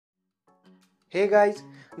Hey guys,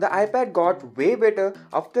 the iPad got way better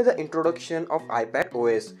after the introduction of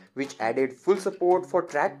iPadOS, which added full support for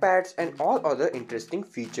trackpads and all other interesting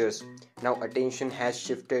features. Now attention has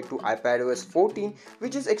shifted to iPadOS 14,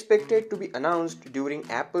 which is expected to be announced during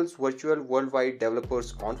Apple's virtual Worldwide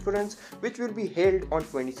Developers Conference, which will be held on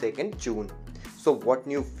 22nd June. So what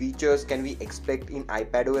new features can we expect in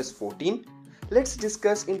iPadOS 14? Let's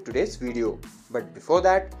discuss in today's video. But before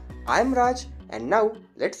that, I'm Raj and now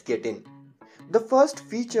let's get in. The first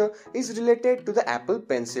feature is related to the Apple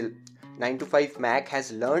Pencil. 9to5Mac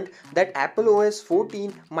has learned that iPadOS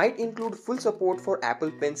 14 might include full support for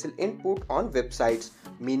Apple Pencil input on websites,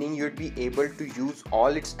 meaning you'd be able to use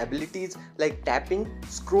all its abilities like tapping,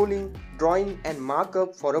 scrolling, drawing and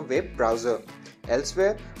markup for a web browser.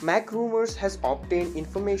 Elsewhere, Mac Rumors has obtained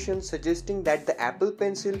information suggesting that the Apple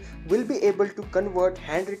Pencil will be able to convert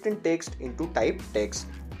handwritten text into typed text.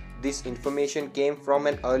 This information came from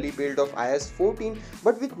an early build of iOS 14,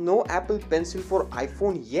 but with no Apple Pencil for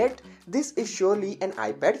iPhone yet, this is surely an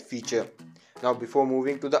iPad feature. Now before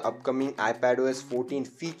moving to the upcoming iPadOS 14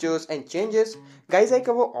 features and changes, guys, I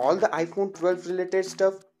cover all the iPhone 12 related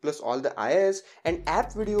stuff plus all the iOS and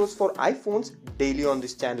app videos for iPhones daily on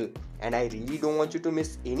this channel, and I really don't want you to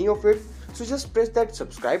miss any of it. So just press that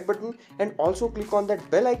subscribe button and also click on that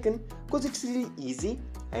bell icon because it's really easy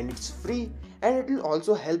and it's free, and it will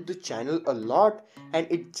also help the channel a lot, and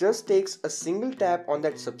it just takes a single tap on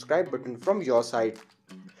that subscribe button from your side.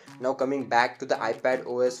 Now coming back to the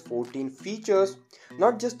iPadOS 14 features,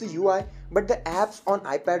 not just the UI but the apps on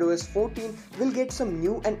iPadOS 14 will get some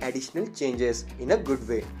new and additional changes in a good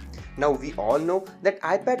way. Now we all know that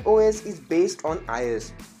iPadOS is based on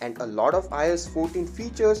iOS, and a lot of iOS 14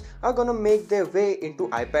 features are gonna make their way into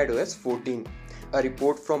iPadOS 14. A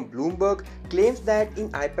report from Bloomberg claims that in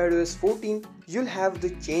iPadOS 14, you'll have the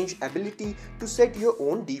change ability to set your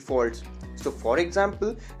own defaults. So for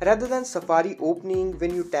example, rather than Safari opening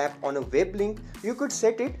when you tap on a web link, you could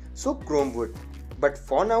set it so Chrome would. But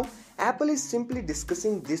for now, Apple is simply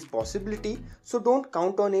discussing this possibility, so don't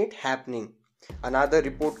count on it happening. Another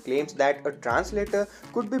report claims that a translator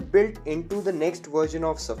could be built into the next version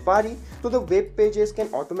of Safari, so the web pages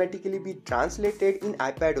can automatically be translated in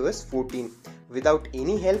iPadOS 14 without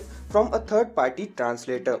any help from a third-party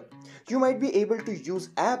translator. You might be able to use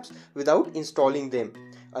apps without installing them.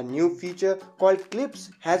 A new feature called Clips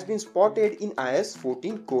has been spotted in iOS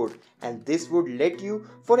 14 code, and this would let you,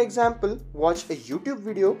 for example, watch a YouTube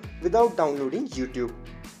video without downloading YouTube.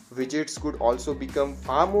 Widgets could also become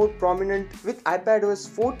far more prominent with iPadOS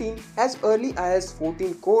 14, as early iOS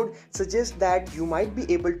 14 code suggests that you might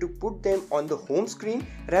be able to put them on the home screen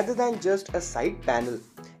rather than just a side panel.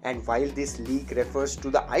 And while this leak refers to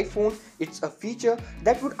the iPhone, it's a feature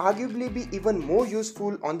that would arguably be even more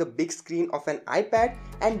useful on the big screen of an iPad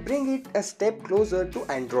and bring it a step closer to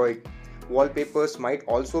Android. Wallpapers might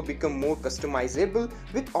also become more customizable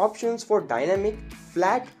with options for dynamic,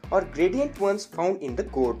 flat or gradient ones found in the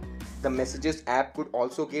code. The Messages app could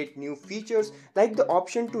also get new features like the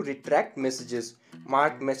option to retract messages,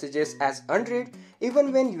 mark messages as unread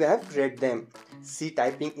even when you have read them, see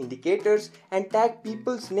typing indicators and tag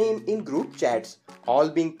people's name in group chats, all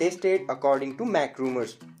being tested according to Mac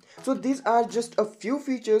Rumors. So these are just a few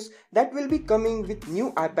features that will be coming with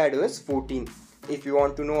new iPadOS 14. If you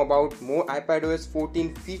want to know about more iPadOS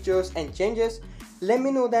 14 features and changes, let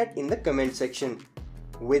me know that in the comment section.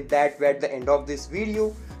 With that, we're at the end of this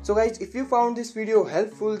video. So guys, if you found this video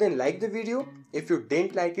helpful, then like the video. If you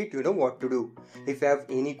didn't like it, you know what to do. If you have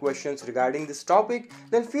any questions regarding this topic,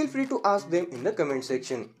 then feel free to ask them in the comment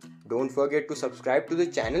section. Don't forget to subscribe to the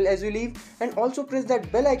channel as you leave, and also press that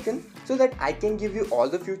bell icon so that I can give you all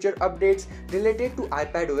the future updates related to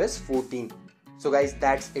iPadOS 14. So guys,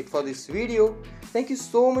 that's it for this video. Thank you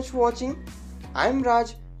so much for watching. I'm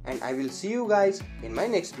Raj and I will see you guys in my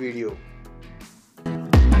next video.